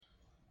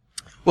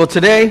Well,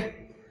 today,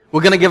 we're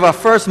going to give our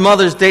first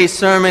Mother's Day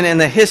sermon in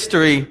the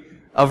history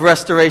of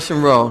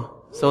Restoration Road.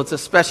 So it's a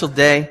special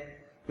day.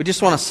 We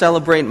just want to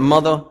celebrate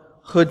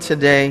motherhood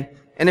today.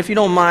 And if you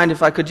don't mind,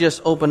 if I could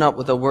just open up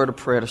with a word of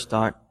prayer to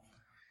start.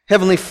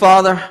 Heavenly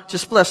Father,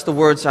 just bless the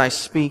words I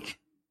speak.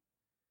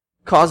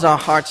 Cause our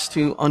hearts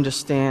to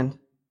understand.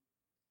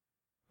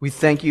 We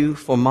thank you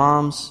for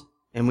moms,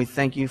 and we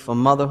thank you for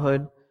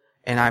motherhood.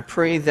 And I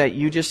pray that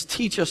you just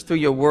teach us through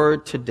your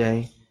word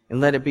today,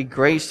 and let it be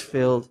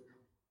grace-filled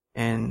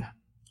and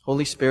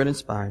Holy Spirit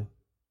inspired.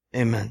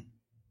 Amen.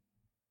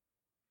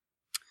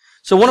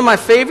 So one of my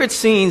favorite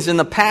scenes in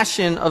the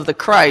Passion of the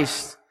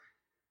Christ,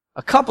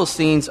 a couple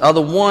scenes, are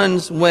the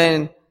ones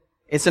when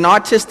it's an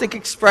artistic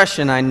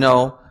expression, I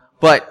know,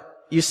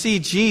 but you see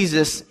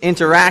Jesus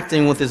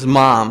interacting with his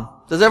mom.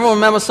 Does everyone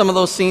remember some of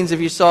those scenes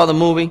if you saw the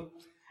movie?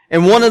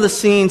 In one of the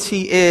scenes,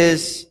 he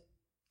is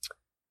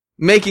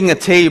making a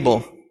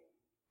table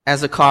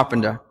as a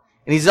carpenter.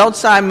 And he's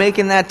outside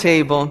making that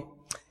table.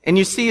 And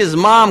you see his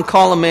mom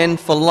call him in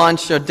for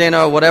lunch or dinner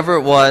or whatever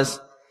it was.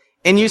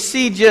 And you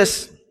see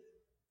just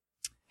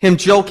him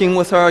joking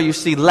with her. You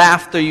see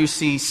laughter. You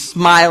see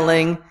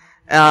smiling.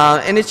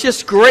 And it's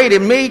just great.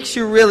 It makes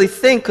you really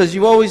think, because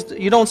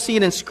you don't see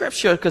it in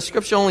Scripture, because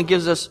Scripture only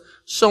gives us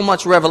so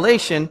much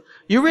revelation.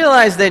 You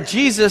realize that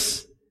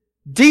Jesus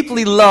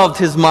deeply loved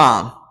his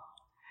mom.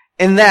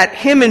 And that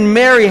him and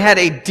Mary had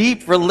a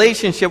deep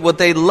relationship where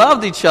they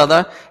loved each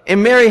other.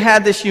 And Mary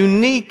had this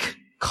unique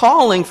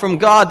calling from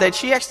God that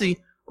she actually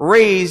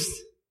raised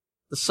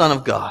the Son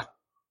of God.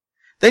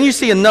 Then you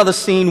see another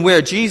scene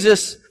where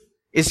Jesus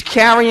is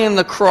carrying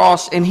the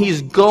cross and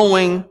he's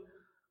going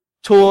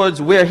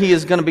towards where he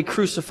is going to be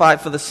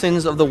crucified for the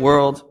sins of the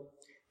world.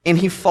 And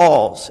he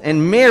falls.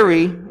 And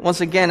Mary,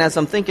 once again, as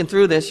I'm thinking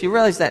through this, you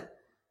realize that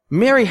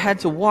Mary had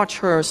to watch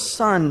her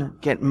son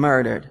get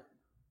murdered.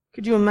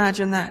 Could you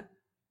imagine that?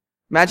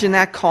 Imagine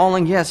that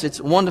calling. Yes, it's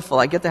wonderful.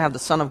 I get to have the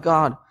Son of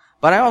God,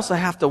 but I also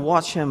have to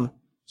watch him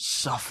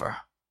suffer.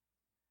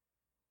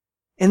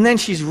 And then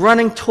she's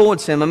running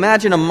towards him.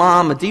 Imagine a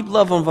mom, a deep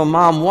love of a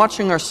mom,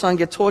 watching her son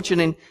get tortured,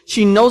 and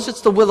she knows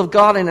it's the will of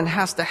God and it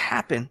has to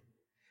happen.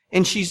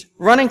 And she's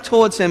running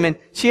towards him, and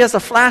she has a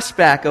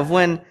flashback of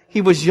when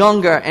he was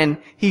younger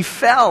and he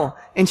fell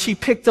and she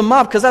picked him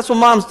up, because that's what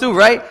moms do,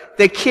 right?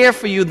 They care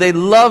for you, they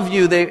love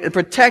you, they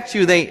protect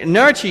you, they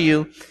nurture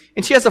you.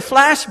 And she has a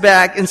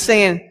flashback and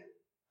saying,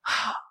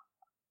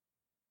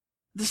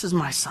 this is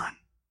my son.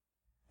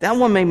 That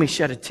one made me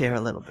shed a tear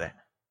a little bit.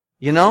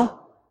 You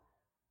know?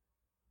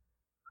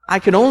 I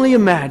could only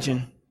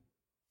imagine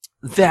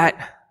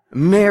that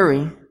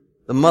Mary,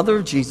 the mother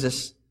of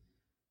Jesus,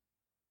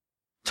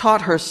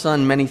 taught her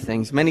son many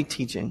things, many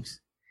teachings.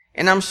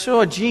 And I'm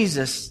sure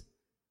Jesus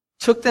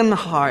took them to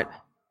heart,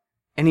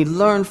 and he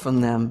learned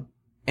from them,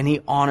 and he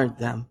honored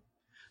them.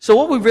 So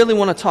what we really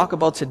want to talk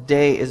about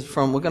today is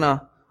I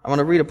want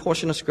to read a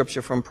portion of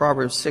Scripture from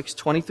Proverbs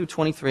 6:20 through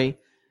 23,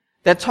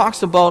 that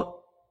talks about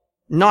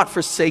not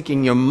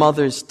forsaking your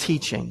mother's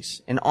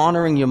teachings and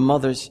honoring your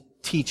mother's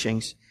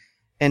teachings.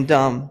 And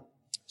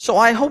so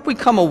I hope we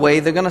come away.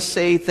 They're going to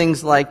say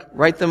things like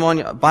bind them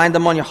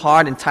on your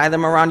heart and tie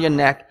them around your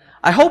neck.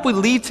 I hope we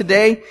leave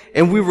today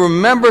and we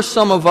remember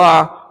some of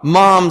our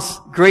mom's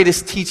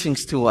greatest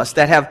teachings to us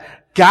that have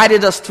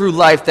guided us through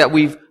life, that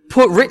we've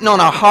written on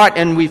our heart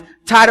and we've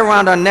tied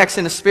around our necks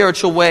in a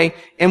spiritual way,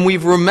 and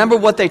we've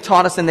remembered what they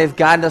taught us and they've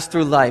guided us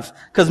through life.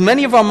 Because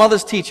many of our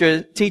mother's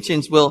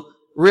teachings will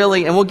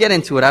really, and we'll get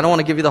into it. I don't want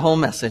to give you the whole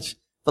message,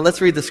 but let's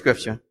read the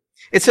Scripture.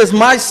 It says,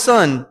 "My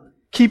son,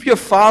 keep your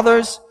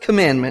father's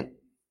commandment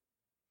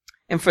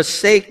and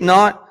forsake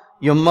not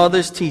your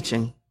mother's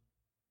teaching.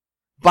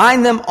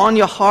 Bind them on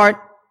your heart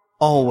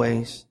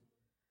always.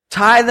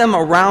 Tie them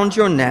around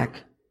your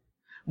neck.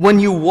 When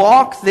you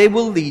walk, they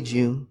will lead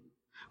you.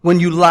 When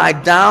you lie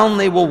down,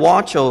 they will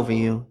watch over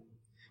you.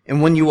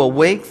 And when you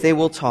awake, they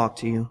will talk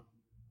to you,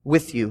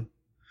 with you.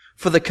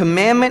 For the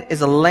commandment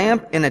is a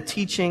lamp and a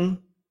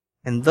teaching,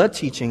 and the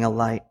teaching a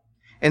light.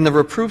 And the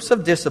reproofs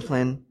of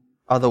discipline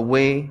are the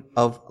way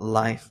of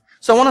life."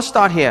 So I want to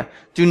start here.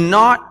 Do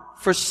not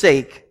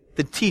forsake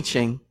the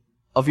teaching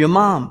of your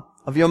mom,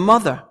 of your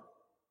mother.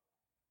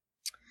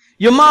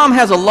 Your mom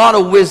has a lot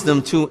of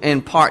wisdom to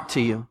impart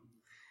to you.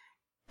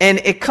 And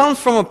it comes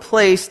from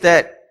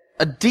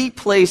a deep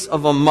place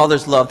of a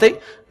mother's love.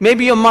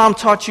 Maybe your mom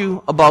taught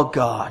you about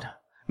God.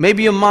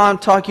 Maybe your mom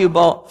taught you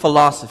about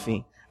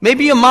philosophy.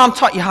 Maybe your mom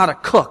taught you how to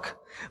cook.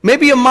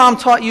 Maybe your mom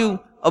taught you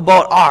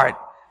about art.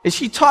 And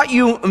she taught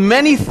you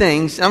many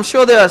things. I'm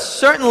sure there are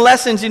certain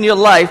lessons in your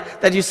life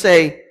that you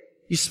say,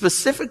 you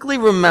specifically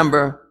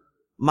remember,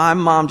 my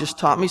mom just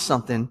taught me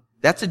something.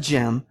 That's a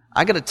gem.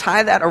 I got to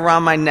tie that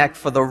around my neck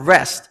for the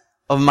rest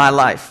of my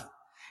life.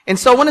 And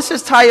so when it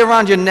says tie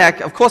around your neck,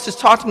 of course it's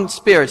talking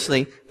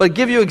spiritually, but to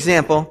give you an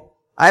example,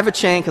 I have a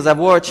chain because I've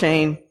wore a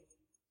chain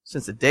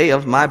since the day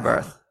of my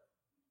birth.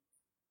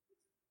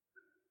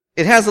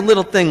 It has a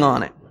little thing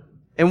on it.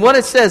 And what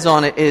it says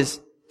on it is,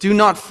 do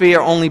not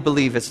fear, only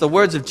believe. It's the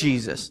words of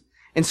Jesus.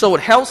 And so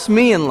it helps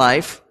me in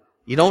life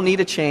You don't need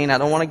a chain. I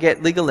don't want to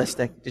get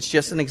legalistic. It's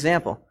just an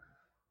example.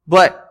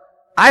 But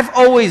I've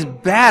always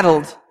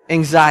battled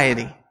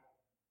anxiety.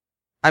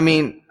 I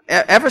mean,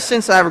 ever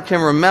since I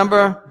can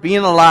remember being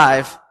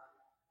alive,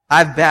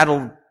 I've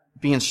battled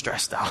being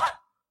stressed out.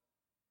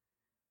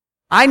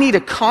 I need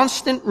a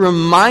constant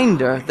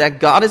reminder that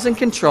God is in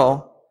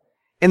control.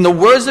 In the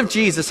words of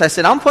Jesus, I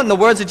said, I'm putting the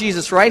words of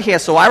Jesus right here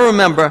so I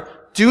remember,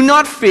 do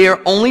not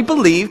fear, only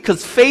believe,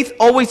 because faith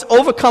always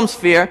overcomes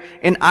fear,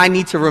 and I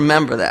need to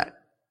remember that.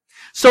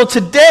 So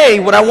today,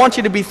 what I want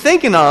you to be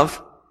thinking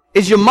of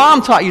is your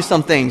mom taught you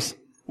some things.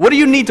 What do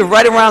you need to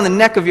write around the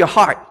neck of your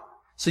heart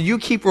so you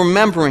keep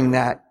remembering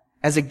that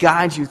as it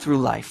guides you through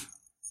life?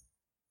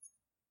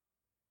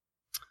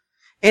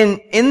 And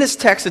in this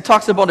text, it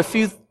talks about a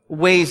few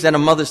ways that a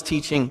mother's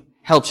teaching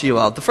helps you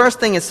out. The first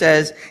thing it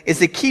says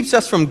is it keeps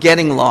us from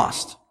getting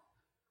lost.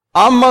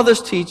 Our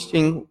mother's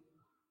teaching,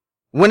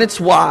 when it's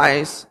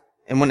wise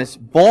and when it's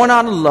born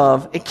out of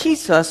love, it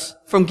keeps us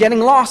from getting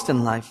lost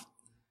in life.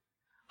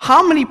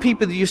 How many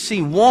people do you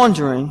see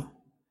wandering,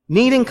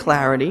 needing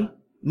clarity,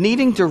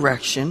 needing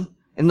direction,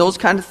 and those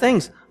kind of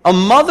things? A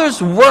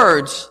mother's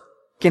words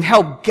can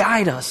help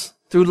guide us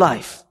through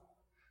life.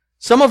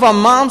 Some of our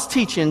mom's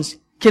teachings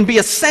can be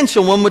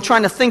essential when we're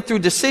trying to think through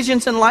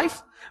decisions in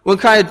life. We're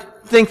trying to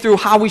think through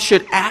how we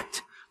should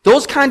act.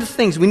 Those kind of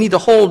things we need to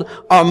hold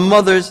our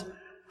mother's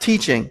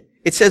teaching.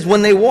 It says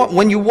when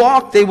you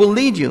walk, they will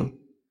lead you.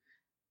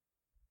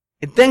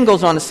 It then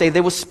goes on to say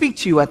they will speak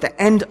to you at the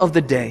end of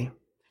the day.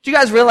 Do you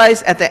guys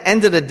realize at the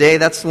end of the day,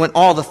 that's when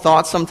all the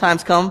thoughts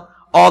sometimes come,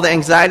 all the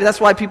anxiety.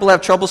 That's why people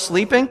have trouble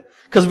sleeping.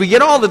 Because we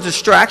get all the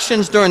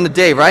distractions during the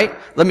day, right?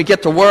 Let me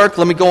get to work.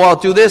 Let me go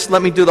out, do this.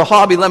 Let me do the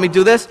hobby. Let me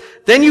do this.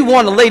 Then you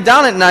want to lay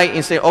down at night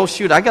and say, oh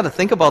shoot, I got to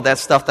think about that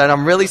stuff that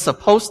I'm really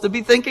supposed to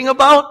be thinking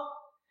about.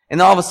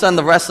 And all of a sudden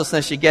the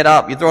restlessness, you get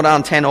up, you throw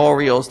down 10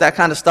 Oreos. That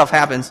kind of stuff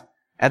happens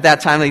at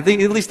that time. At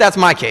least that's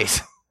my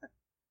case.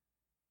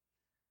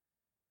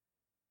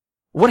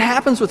 What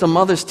happens with a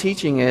mother's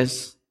teaching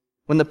is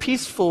when the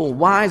peaceful,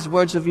 wise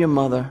words of your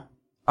mother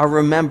are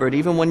remembered,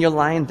 even when you're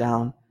lying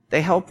down,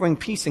 they help bring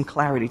peace and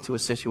clarity to a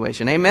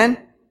situation. Amen?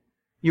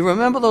 You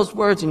remember those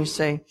words and you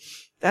say,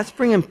 that's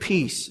bringing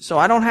peace. So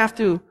I don't have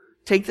to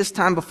take this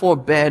time before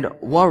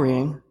bed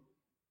worrying.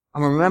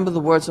 I'm going to remember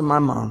the words of my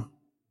mom.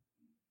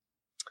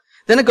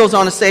 Then it goes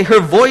on to say, her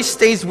voice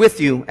stays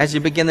with you as you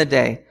begin the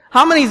day.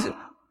 How many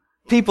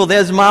people,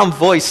 their mom's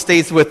voice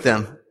stays with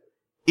them?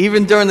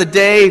 Even during the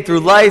day, through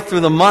life,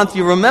 through the month,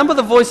 you remember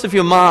the voice of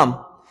your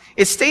mom.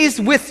 It stays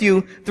with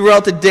you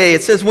throughout the day.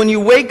 It says when you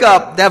wake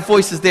up, that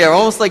voice is there,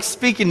 almost like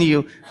speaking to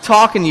you,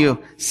 talking to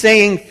you,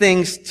 saying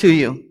things to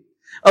you.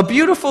 A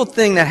beautiful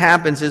thing that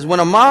happens is when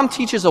a mom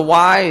teaches a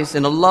wise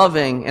and a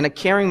loving and a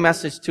caring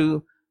message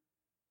to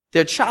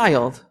their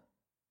child,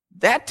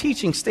 that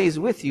teaching stays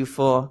with you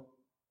for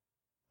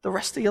the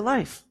rest of your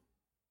life.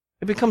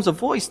 It becomes a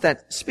voice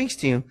that speaks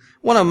to you.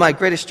 One of my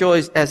greatest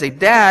joys as a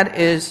dad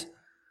is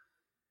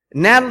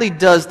Natalie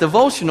does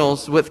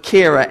devotionals with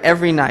Kira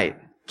every night.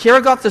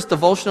 Kira got this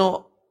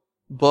devotional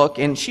book,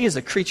 and she is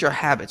a creature of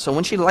habit. So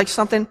when she likes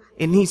something,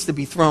 it needs to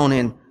be thrown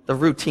in the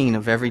routine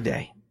of every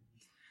day.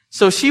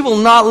 So she will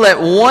not let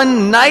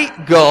one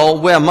night go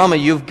where, Mama,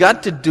 you've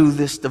got to do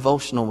this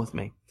devotional with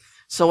me.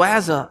 So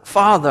as a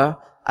father,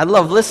 I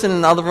love listening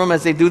in the other room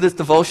as they do this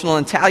devotional,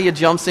 and Talia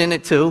jumps in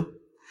it too.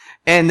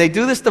 And they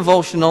do this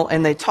devotional,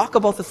 and they talk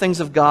about the things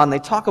of God, and they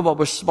talk about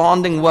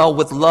responding well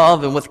with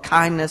love and with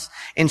kindness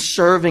and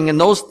serving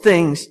and those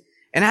things.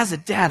 And as a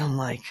dad, I'm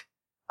like,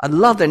 I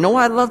love that. Know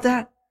why I love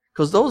that?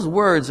 Because those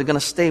words are going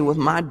to stay with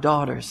my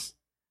daughters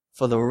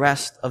for the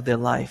rest of their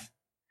life.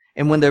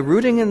 And when they're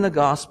rooting in the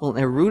gospel and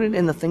they're rooted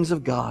in the things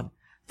of God,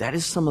 that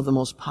is some of the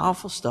most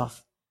powerful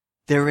stuff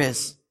there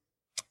is.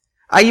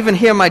 I even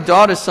hear my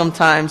daughters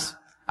sometimes,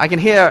 I can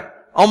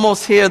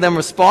almost hear them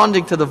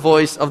responding to the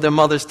voice of their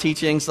mother's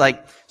teachings.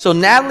 So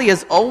Natalie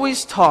has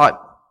always taught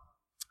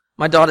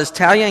my daughters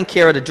Talia and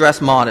Kara to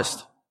dress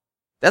modest.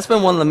 That's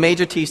been one of the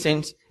major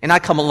teachings, and I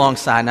come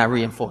alongside and I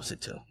reinforce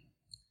it too.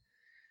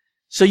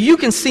 So you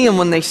can see them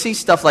when they see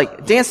stuff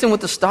like Dancing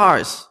with the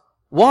Stars.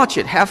 Watch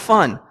it, have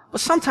fun. But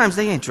sometimes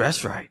they ain't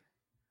dressed right.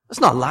 Let's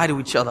not lie to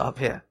each other up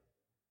here.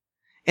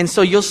 And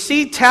so you'll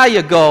see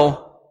Talia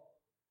go,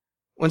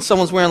 when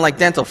someone's wearing like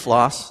dental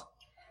floss,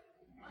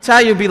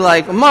 Talia will be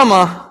like,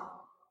 Mama,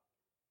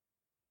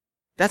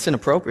 that's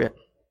inappropriate.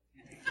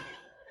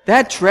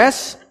 That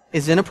dress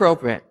is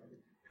inappropriate.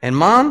 And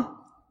Mom,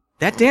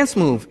 that dance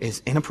move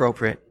is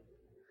inappropriate.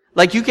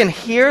 Like you can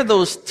hear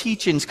those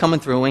teachings coming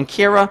through, and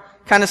Kira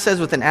kind of says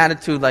with an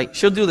attitude, like,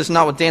 she'll do this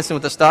not with Dancing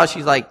with the Stars.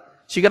 She's like,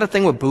 she got a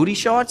thing with booty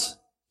shorts.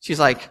 She's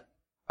like,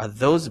 are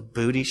those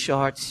booty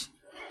shorts?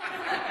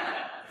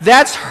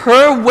 That's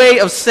her way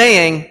of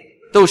saying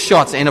those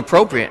shorts are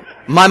inappropriate.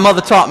 My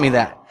mother taught me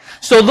that.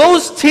 So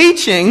those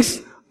teachings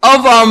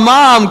of our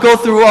mom go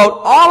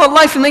throughout all of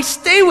life, and they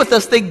stay with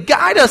us. They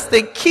guide us.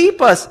 They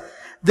keep us.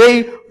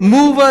 They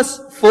move us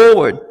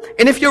forward.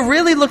 And if you're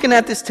really looking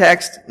at this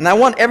text, and I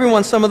want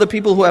everyone, some of the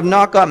people who have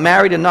not got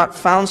married and not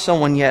found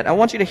someone yet, I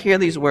want you to hear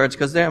these words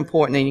because they're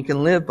important and you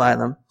can live by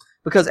them.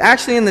 Because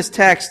actually in this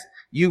text,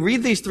 you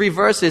read these 3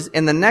 verses,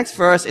 in the next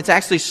verse, it's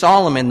actually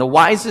Solomon, the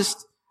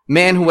wisest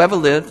man who ever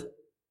lived.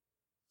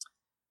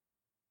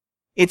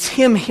 It's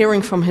him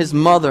hearing from his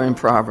mother in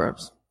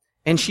Proverbs.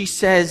 And she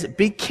says,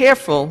 be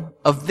careful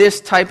of this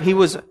type.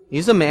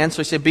 He's a man,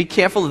 so she said, be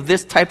careful of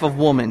this type of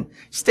woman.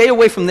 Stay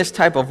away from this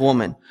type of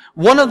woman.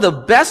 One of the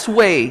best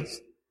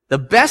ways, the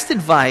best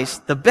advice,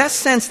 the best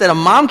sense that a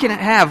mom can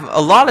have a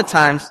lot of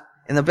times,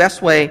 and the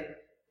best way,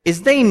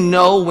 is they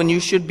know when you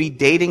should be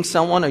dating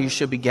someone or you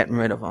should be getting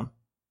rid of them.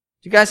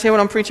 Do you guys hear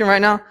what I'm preaching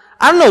right now?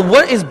 I don't know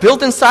what is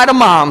built inside of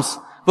moms,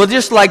 but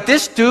just like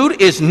this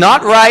dude is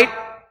not right,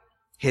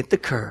 hit the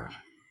curb.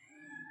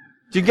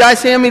 Do you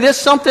guys hear me? There's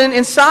something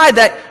inside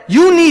that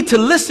you need to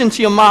listen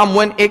to your mom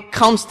when it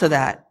comes to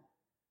that.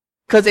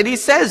 Because he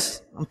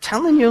says, I'm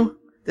telling you,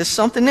 there's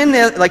something in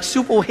there like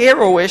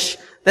superhero-ish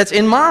that's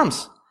in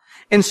moms.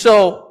 And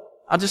so,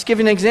 I'll just give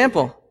you an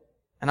example.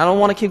 And I don't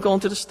want to keep going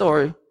to the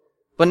story.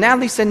 But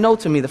Natalie said no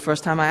to me the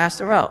first time I asked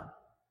her out.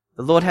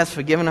 The Lord has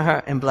forgiven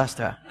her and blessed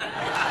her.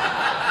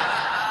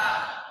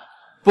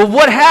 But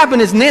what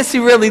happened is Nancy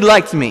really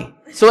liked me.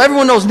 So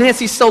everyone knows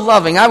Nancy's so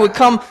loving.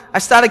 I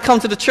started coming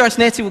to the church,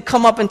 Nancy would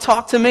come up and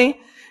talk to me,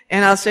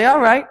 and I'll say,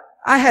 all right.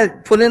 I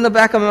had put it in the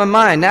back of my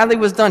mind. Natalie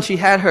was done. She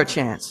had her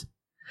chance.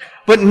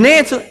 But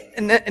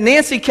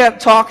Nancy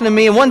kept talking to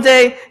me, and one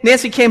day,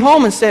 Nancy came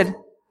home and said,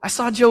 I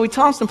saw Joie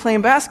Thomson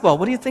playing basketball.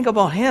 What do you think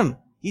about him?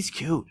 He's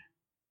cute.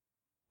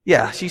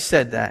 Yeah, she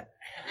said that.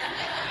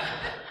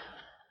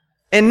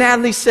 And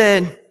Natalie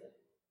said,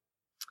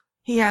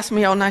 he asked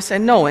me out, and I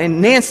said no.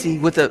 And Nancy,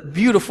 with a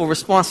beautiful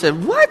response,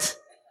 said, what?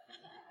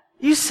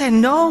 You said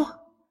no?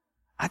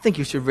 I think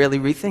you should really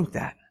rethink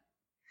that.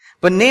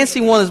 But Nancy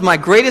was my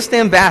greatest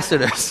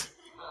ambassadors.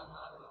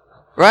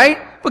 Right?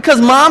 Because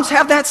moms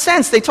have that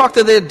sense. They talk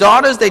to their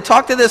daughters, they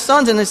talk to their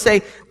sons, and they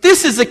say,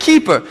 this is a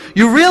keeper.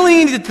 You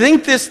really need to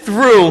think this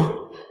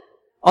through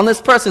on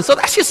this person. So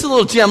that's just a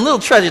little gem, little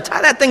treasure.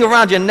 Tie that thing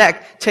around your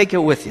neck. Take it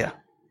with you.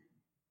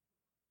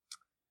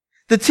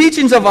 The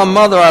teachings of our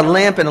mother are a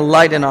lamp and a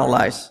light in our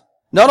lives.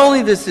 Not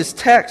only does this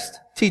text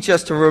teach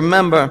us to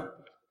remember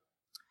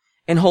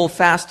and hold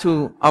fast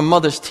to our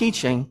mother's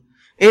teaching,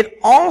 it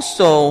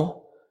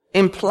also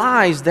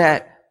implies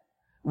that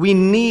we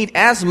need,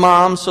 as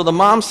moms, so the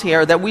moms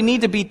here, that we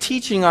need to be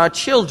teaching our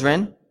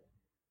children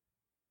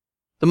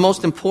the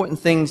most important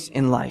things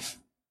in life.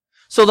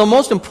 So the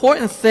most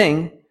important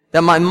thing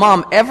that my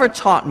mom ever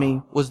taught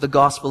me was the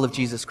gospel of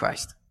Jesus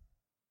Christ.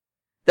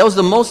 That was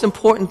the most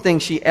important thing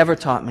she ever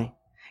taught me.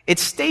 It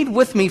stayed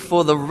with me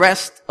for the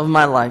rest of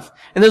my life.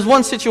 And there's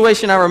one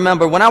situation I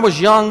remember. When I was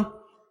young,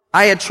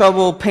 I had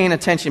trouble paying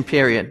attention,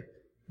 period.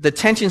 The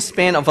attention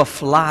span of a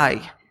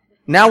fly.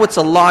 Now it's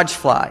a large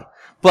fly.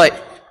 But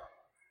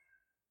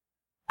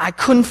I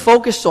couldn't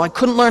focus, so I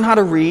couldn't learn how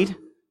to read.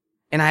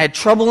 And I had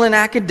trouble in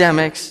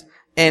academics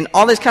and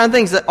all these kind of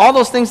things. All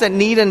those things that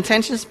need an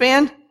attention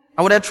span,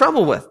 I would have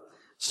trouble with.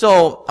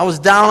 So I was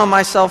down on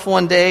myself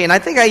one day, and I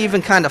think I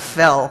even kind of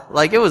fell.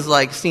 Like, it was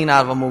like a scene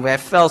out of a movie. I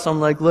fell, so I'm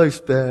like,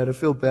 life's bad. I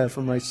feel bad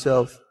for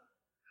myself.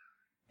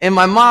 And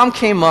my mom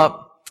came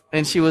up,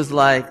 and she was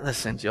like,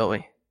 listen,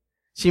 Joey.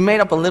 She made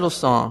up a little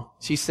song.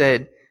 She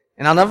said,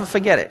 and I'll never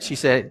forget it. She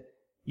said,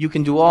 you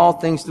can do all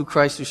things through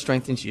Christ who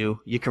strengthens you.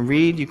 You can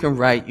read, you can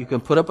write, you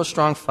can put up a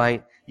strong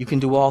fight. You can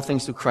do all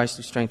things through Christ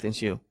who strengthens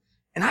you.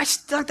 And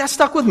that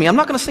stuck with me. I'm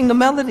not going to sing the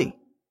melody.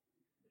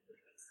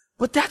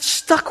 But that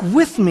stuck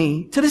with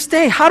me to this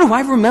day. How do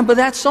I remember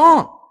that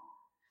song?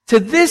 To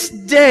this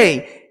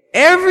day,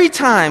 every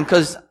time,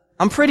 because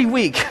I'm pretty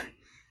weak.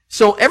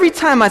 So every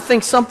time I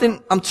think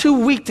I'm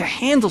too weak to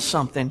handle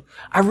something,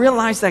 I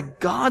realize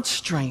that God's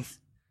strength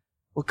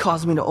will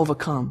cause me to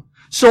overcome.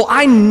 So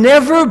I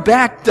never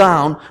back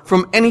down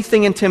from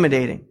anything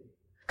intimidating.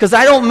 Because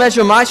I don't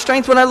measure my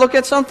strength when I look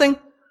at something.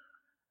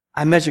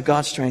 I measure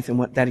God's strength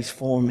and that He's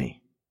for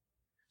me.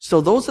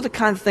 So those are the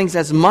kind of things,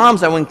 as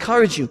moms, I will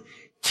encourage you.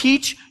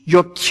 Teach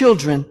your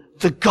children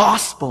the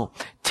gospel.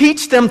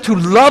 Teach them to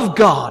love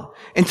God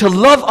and to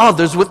love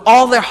others with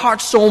all their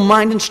heart, soul,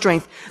 mind, and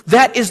strength.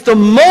 That is the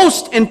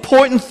most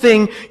important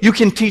thing you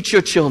can teach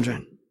your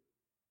children.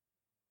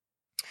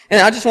 And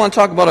I just want to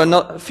talk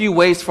about a few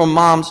ways for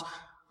moms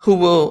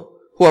who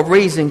are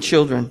raising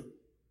children.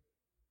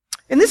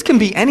 And this can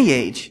be any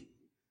age.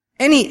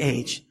 Any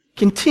age.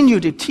 Continue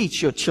to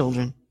teach your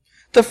children.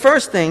 The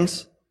first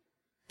things,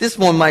 this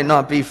one might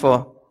not be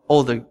for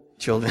older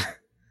children.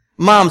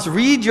 Moms,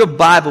 read your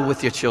Bible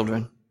with your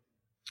children.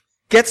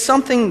 Get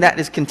something that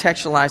is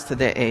contextualized to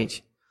their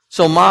age.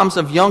 So moms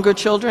of younger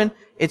children,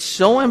 it's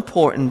so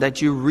important that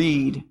you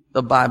read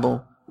the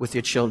Bible with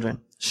your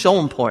children. So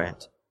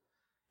important.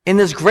 And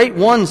there's great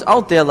ones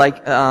out there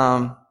like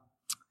the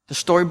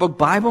Storybook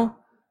Bible.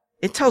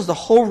 It tells the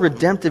whole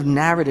redemptive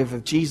narrative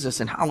of Jesus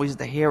and how He's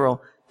the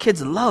hero.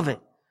 Kids love it.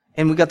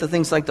 And we got the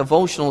things like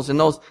devotionals and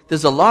those.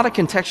 There's a lot of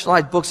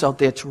contextualized books out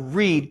there to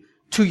read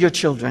to your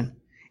children.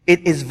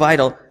 It is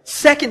vital.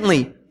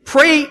 Secondly,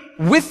 pray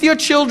with your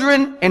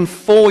children and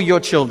for your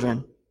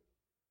children.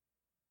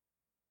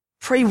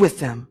 Pray with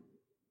them.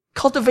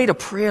 Cultivate a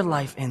prayer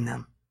life in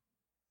them.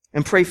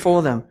 And pray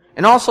for them.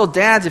 And also,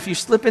 dads, if you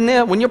slip in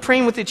there, when you're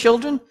praying with your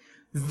children,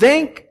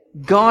 thank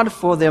God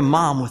for their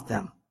mom with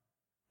them.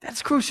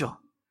 That's crucial.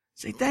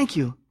 Say thank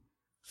you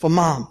for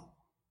mom.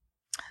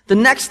 The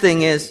next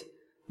thing is,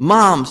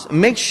 moms,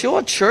 make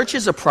sure church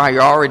is a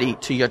priority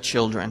to your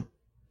children.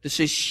 This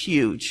is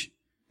huge.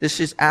 This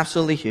is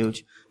absolutely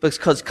huge.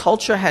 Because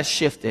culture has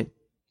shifted.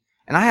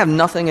 And I have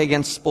nothing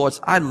against sports.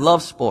 I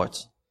love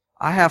sports.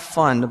 I have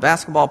fun. The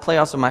basketball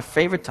playoffs are my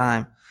favorite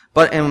time.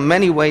 But in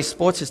many ways,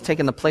 sports has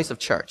taken the place of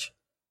church.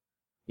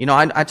 You know,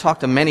 I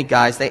talk to many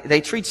guys.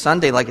 They treat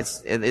Sunday like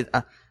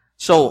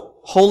so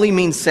holy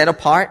means set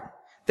apart.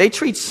 They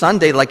treat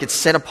Sunday like it's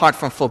set apart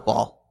from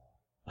football.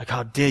 Like,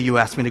 how dare you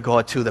ask me to go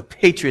out too? The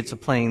Patriots are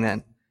playing then.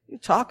 What are you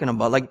talking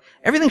about? Like,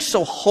 everything's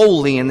so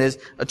holy and there's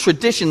a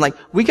tradition. Like,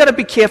 we gotta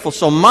be careful.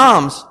 So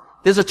moms,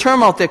 there's a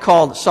term out there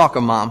called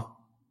soccer mom.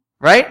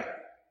 Right?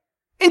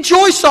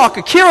 Enjoy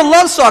soccer. Kira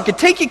loves soccer.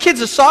 Take your kids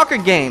to soccer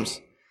games.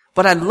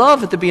 But I'd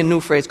love it to be a new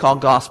phrase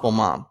called gospel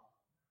mom.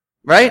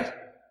 Right?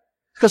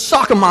 Because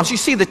soccer moms, you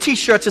see the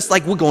t-shirts, it's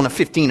like, we're going to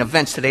 15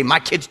 events today. My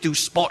kids do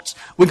sports.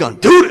 We're going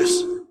to do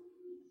this.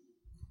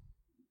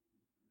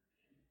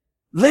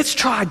 Let's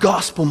try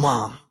gospel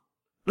mom.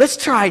 Let's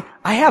try,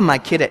 I have my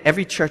kid at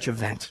every church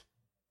event.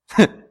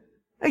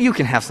 You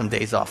can have some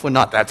days off. We're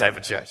not that type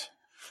of church.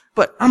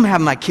 But I'm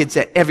having my kids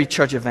at every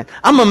church event.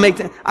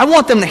 I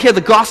want them to hear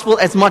the gospel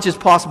as much as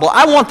possible.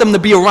 I want them to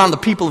be around the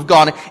people of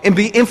God and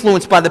be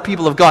influenced by the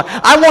people of God.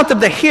 I want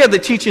them to hear the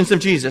teachings of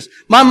Jesus.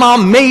 My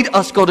mom made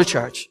us go to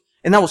church.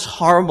 And that was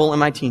horrible in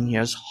my teen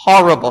years.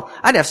 Horrible.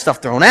 I'd have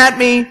stuff thrown at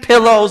me,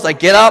 pillows, like,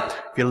 get up.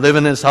 If you live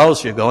in this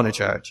house, you're going to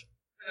church.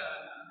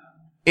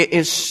 It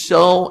is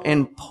so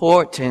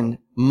important.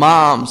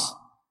 Moms,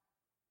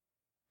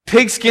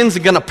 pigskins are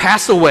going to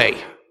pass away.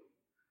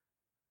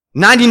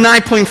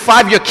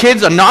 99.5 of your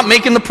kids are not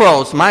making the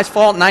pros. My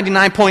fault,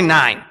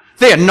 99.9.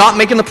 They are not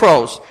making the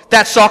pros.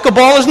 That soccer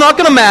ball is not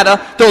going to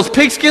matter. Those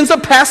pigskins are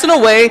passing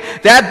away.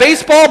 That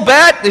baseball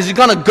bat is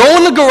going to go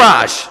in the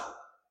garage.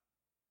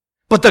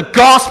 But the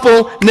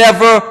gospel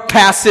never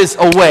passes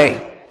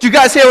away. Do you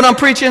guys hear what I'm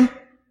preaching?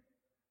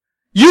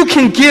 You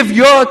can give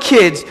your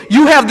kids,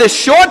 you have this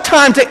short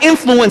time to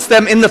influence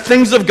them in the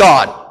things of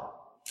God.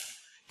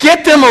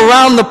 Get them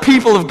around the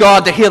people of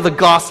God to hear the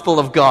gospel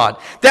of God.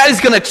 That is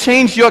going to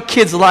change your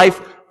kid's life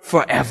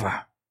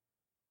forever.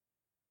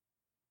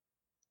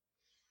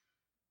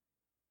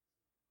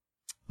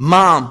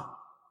 Mom,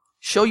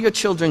 show your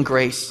children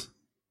grace.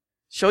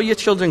 Show your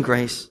children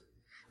grace.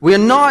 We are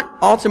not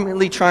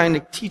ultimately trying to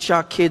teach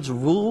our kids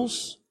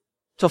rules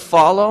to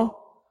follow,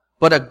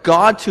 but a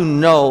God to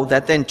know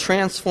that then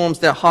transforms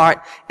their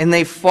heart and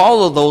they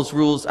follow those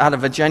rules out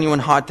of a genuine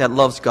heart that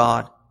loves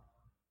God.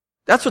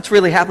 That's what's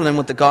really happening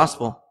with the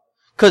gospel.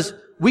 Because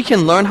we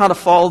can learn how to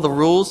follow the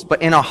rules,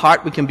 but in our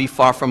heart we can be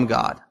far from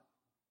God.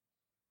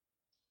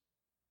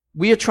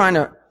 We are trying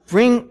to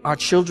bring our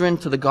children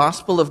to the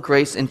gospel of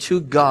grace and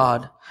to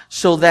God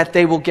so that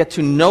they will get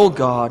to know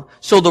God.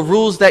 So the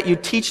rules that you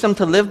teach them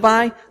to live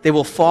by, they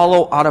will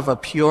follow out of a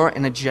pure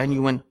and a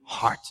genuine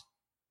heart.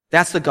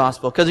 That's the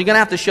gospel. Because you're going to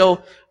have to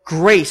show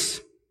grace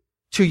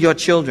to your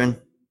children.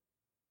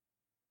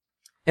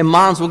 And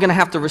moms, we're going to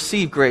have to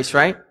receive grace,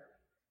 right?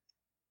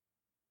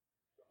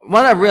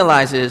 What I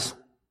realize is,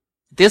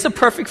 there's a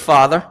perfect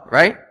father,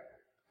 right?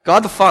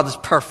 God the Father is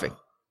perfect.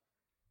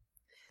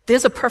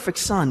 There's a perfect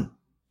son,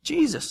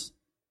 Jesus.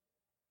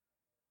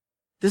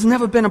 There's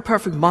never been a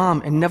perfect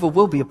mom and never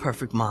will be a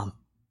perfect mom.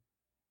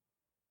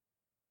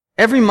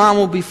 Every mom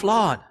will be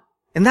flawed.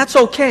 And that's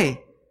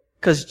okay,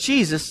 because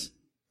Jesus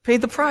paid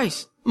the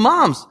price.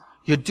 Moms,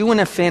 you're doing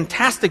a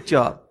fantastic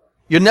job.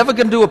 You're never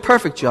going to do a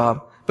perfect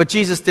job, but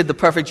Jesus did the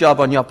perfect job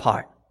on your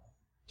part.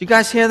 Do you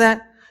guys hear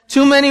that?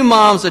 Too many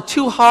moms are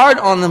too hard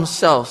on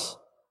themselves.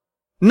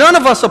 None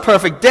of us are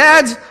perfect.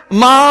 Dads,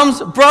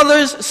 moms,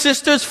 brothers,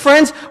 sisters,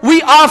 friends,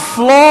 we are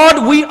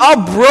flawed. We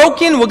are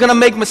broken. We're going to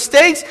make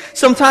mistakes.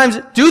 Sometimes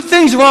do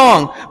things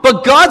wrong.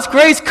 But God's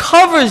grace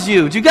covers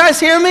you. Do you guys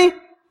hear me?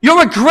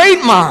 You're a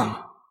great mom.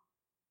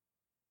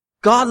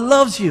 God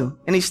loves you,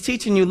 and He's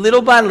teaching you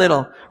little by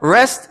little.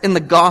 Rest in the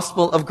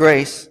gospel of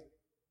grace.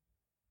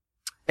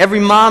 Every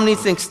mom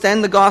needs to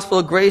extend the gospel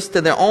of grace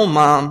to their own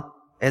mom,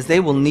 as they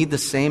will need the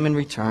same in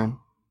return.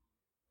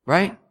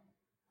 Right?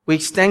 We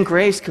extend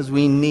grace because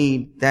we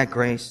need that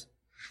grace.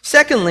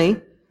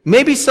 Secondly,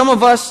 maybe some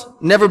of us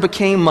never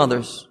became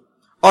mothers,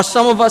 or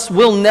some of us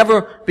will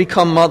never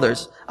become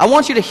mothers. I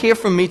want you to hear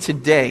from me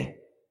today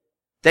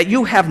that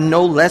you have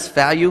no less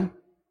value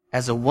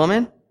as a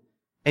woman,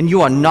 and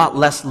you are not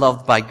less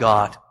loved by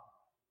God.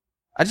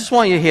 I just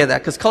want you to hear that,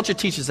 because culture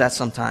teaches that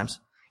sometimes.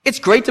 It's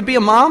great to be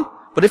a mom,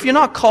 but if you're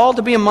not called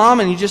to be a mom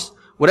and you just,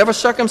 whatever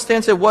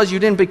circumstance it was, you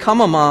didn't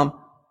become a mom,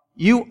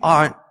 you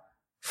are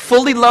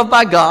fully loved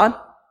by God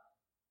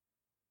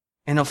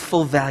and of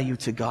full value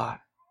to God.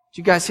 Do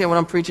you guys hear what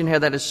I'm preaching here?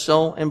 That is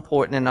so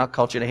important in our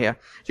culture to hear.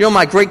 You know,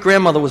 my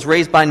great-grandmother was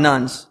raised by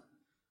nuns.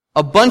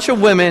 A bunch of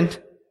women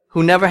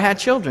who never had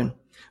children.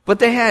 But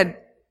they had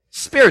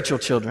spiritual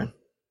children.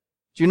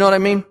 Do you know what I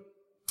mean?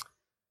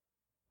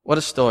 What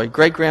a story.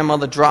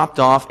 Great-grandmother dropped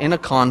off in a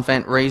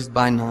convent raised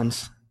by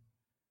nuns.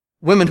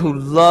 Women who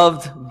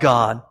loved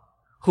God,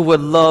 who were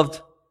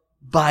loved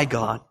by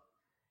God.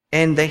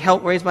 And they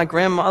helped raise my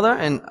grandmother,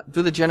 and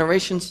through the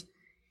generations,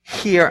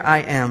 here I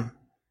am.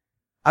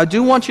 I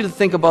do want you to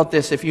think about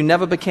this. If you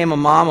never became a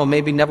mom, or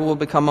maybe never will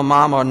become a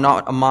mom, or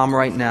not a mom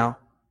right now,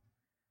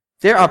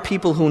 there are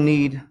people who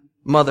need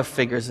mother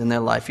figures in their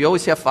life. You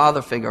always hear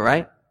father figure,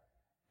 right?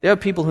 There are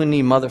people who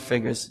need mother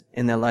figures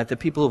in their life. There are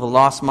people who have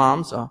lost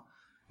moms, or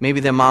maybe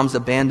their moms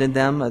abandoned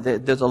them.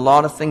 There's a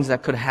lot of things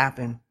that could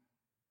happen.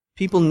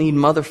 People need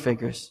mother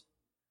figures.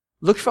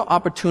 Look for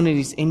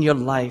opportunities in your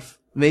life.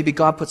 Maybe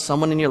God put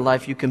someone in your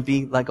life you can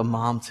be like a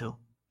mom to,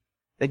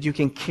 that you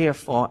can care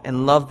for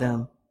and love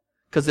them.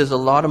 Because there's a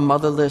lot of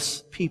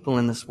motherless people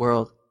in this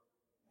world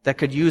that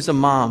could use a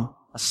mom,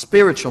 a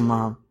spiritual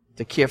mom,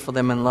 to care for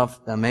them and love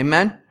them.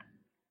 Amen?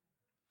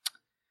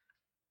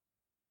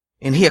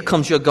 And here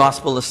comes your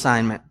gospel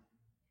assignment.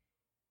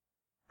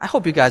 I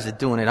hope you guys are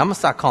doing it. I'm going to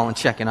start calling,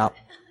 checking up.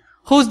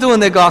 Who's doing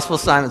their gospel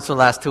assignments for the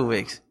last 2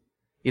 weeks?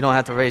 You don't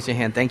have to raise your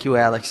hand. Thank you,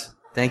 Alex.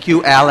 Thank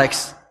you,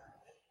 Alex.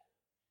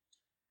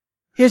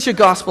 Here's your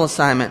gospel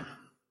assignment.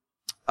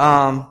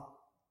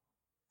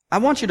 I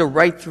want you to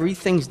write 3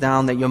 things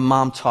down that your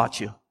mom taught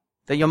you.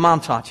 That your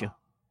mom taught you.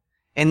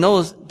 And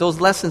those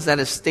lessons that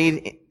have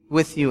stayed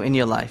with you in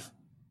your life.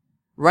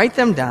 Write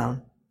them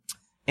down.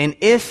 And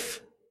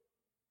if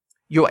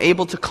you're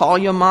able to call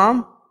your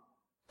mom,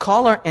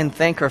 call her and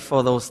thank her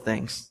for those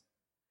things.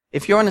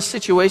 If you're in a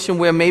situation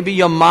where maybe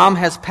your mom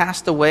has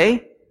passed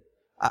away,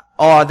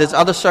 or there's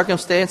other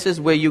circumstances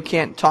where you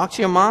can't talk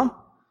to your mom,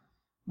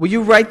 will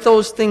you write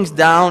those things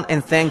down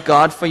and thank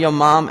God for your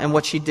mom and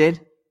what she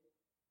did?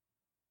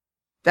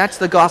 That's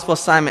the gospel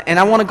assignment. And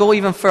I want to go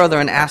even further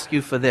and ask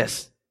you for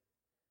this.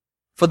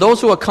 For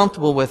those who are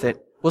comfortable with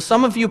it, will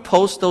some of you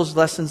post those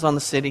lessons on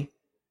the city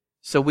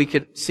so we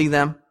could see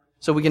them?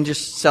 So we can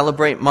just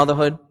celebrate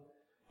motherhood?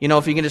 You know,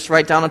 if you can just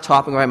write down a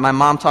topic, right? My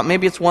mom taught,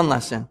 maybe it's 1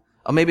 lesson,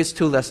 or maybe it's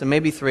 2 lessons,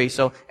 maybe 3.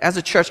 So as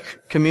a church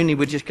community,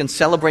 we just can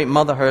celebrate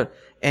motherhood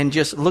and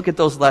just look at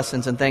those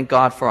lessons and thank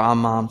God for our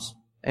moms.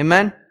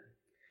 Amen?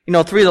 You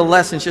know, 3 of the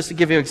lessons, just to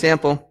give you an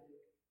example,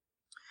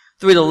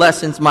 3 of the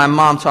lessons my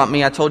mom taught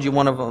me, I told you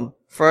one of them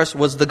first,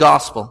 was the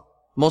gospel.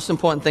 Most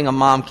important thing a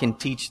mom can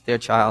teach their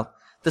child.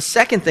 The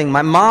second thing,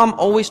 my mom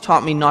always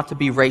taught me not to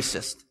be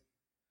racist.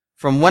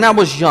 From when I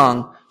was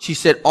young, she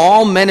said,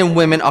 all men and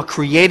women are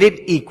created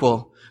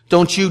equal.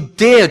 Don't you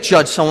dare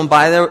judge someone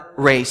by their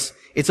race.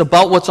 It's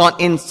about what's on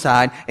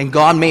inside, and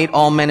God made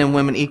all men and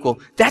women equal.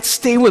 That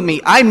stayed with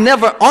me.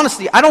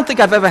 Honestly, I don't think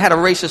I've ever had a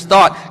racist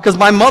thought, because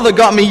my mother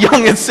got me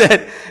young and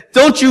said,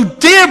 don't you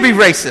dare be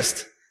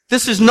racist.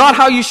 This is not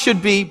how you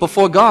should be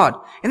before God.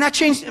 And that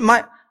changed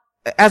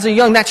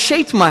that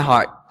shaped my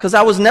heart, because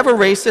I was never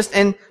racist,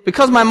 and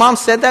because my mom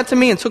said that to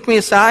me and took me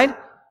aside,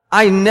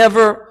 I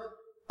never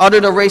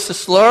uttered a racist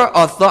slur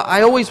or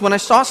thought. When I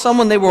saw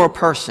someone, they were a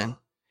person.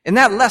 And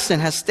that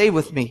lesson has stayed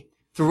with me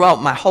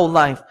throughout my whole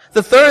life.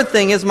 The third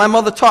thing is my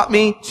mother taught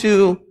me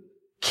to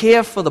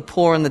care for the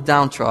poor and the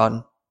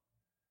downtrodden.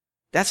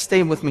 That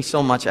stayed with me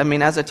so much. I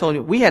mean, as I told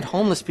you, we had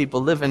homeless people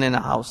living in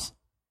a house.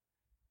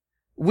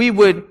 We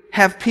would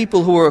have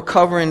people who were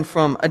recovering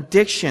from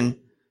addiction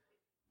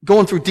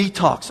going through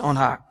detox on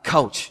our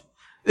couch.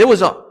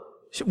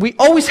 We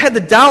always had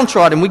the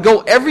downtrodden. We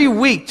go every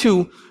week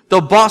to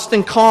the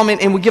Boston Common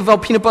and we give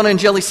out peanut butter and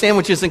jelly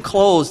sandwiches and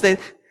clothes.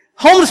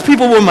 Homeless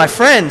people were my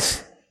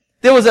friends.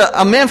 There was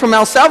a man from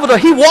El Salvador.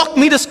 He walked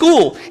me to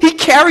school. He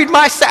carried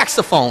my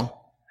saxophone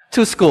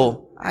to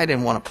school. I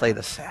didn't want to play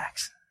the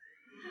sax.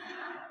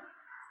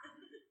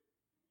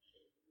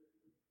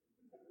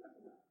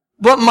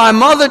 But my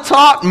mother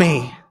taught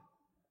me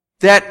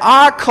that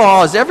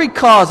every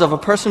cause of a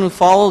person who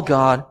followed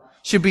God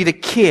should be to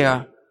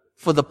care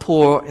for the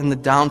poor and the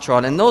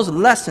downtrodden. And those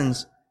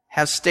lessons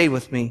have stayed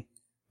with me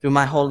through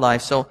my whole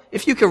life. So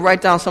if you could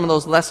write down some of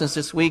those lessons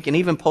this week and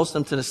even post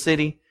them to the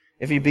city,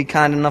 if you'd be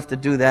kind enough to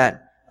do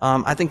that,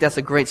 I think that's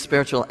a great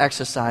spiritual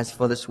exercise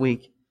for this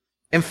week.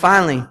 And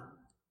finally,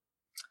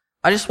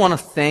 I just want to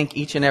thank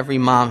each and every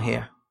mom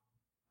here.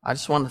 I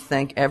just want to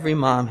thank every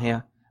mom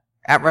here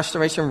at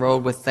Restoration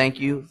Road with thank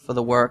you for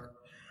the work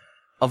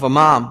of a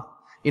mom.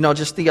 You know,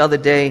 just the other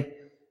day,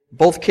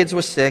 both kids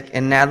were sick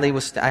and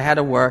I had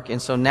to work,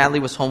 and so Natalie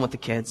was home with the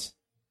kids.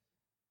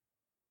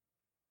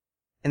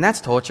 And that's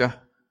torture.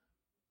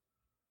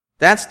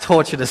 That's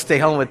torture to stay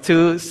home with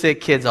 2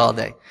 sick kids all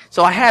day.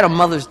 So I had a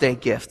Mother's Day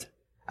gift.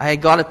 I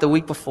had got it the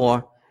week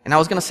before, and I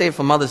was going to save it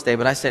for Mother's Day,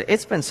 but I said,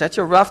 it's been such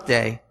a rough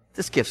day.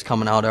 This gift's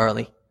coming out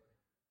early.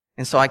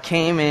 And so I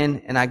came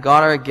in and I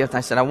got her a gift.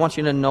 I said, I want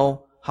you to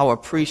know how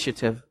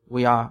appreciative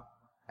we are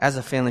as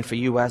a family for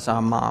you as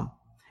our mom.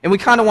 And we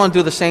kind of want to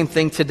do the same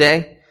thing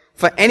today.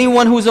 For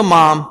anyone who's a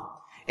mom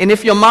And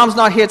if your mom's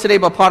not here today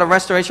but part of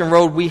Restoration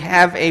Road, we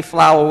have a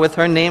flower with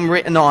her name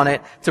written on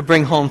it to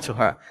bring home to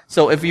her.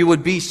 So if you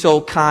would be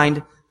so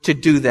kind to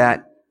do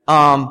that.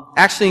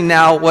 Actually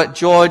now what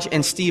George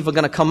and Steve are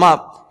going to come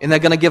up and they're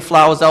going to give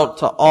flowers out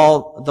to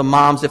all the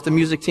moms. If the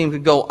music team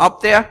could go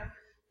up there,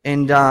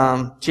 and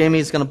Jamie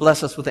is going to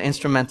bless us with the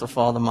instrumental for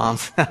all the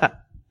moms.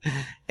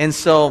 And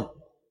so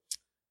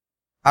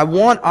I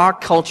want our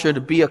culture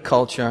to be a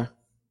culture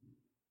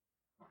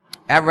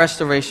at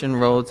Restoration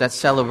Road that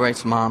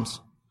celebrates moms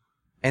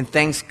and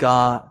thanks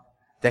God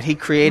that He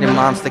created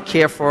moms to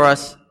care for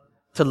us,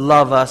 to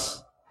love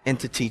us, and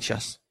to teach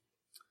us.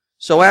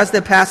 So as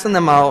they're passing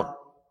them out,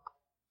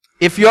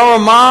 if you're a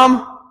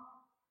mom,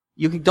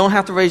 you don't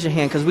have to raise your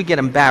hand because we get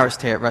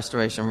embarrassed here at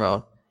Restoration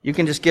Road. You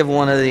can just give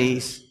one of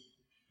these,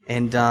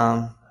 and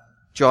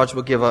George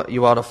will give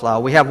you out a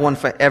flower. We have one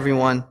for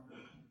everyone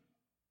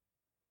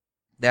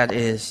that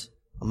is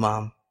a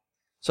mom.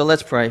 So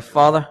let's pray.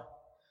 Father,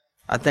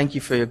 I thank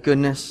you for your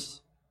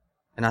goodness,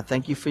 and I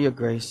thank you for your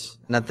grace,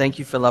 and I thank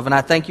you for love, and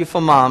I thank you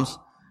for moms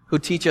who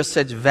teach us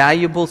such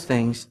valuable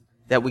things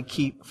that we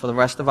keep for the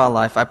rest of our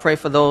life. I pray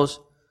for those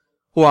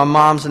who are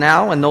moms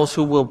now and those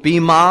who will be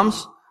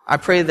moms. I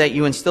pray that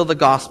you instill the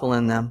gospel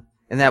in them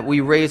and that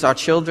we raise our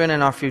children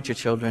and our future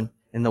children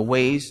in the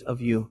ways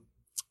of you.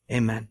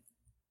 Amen.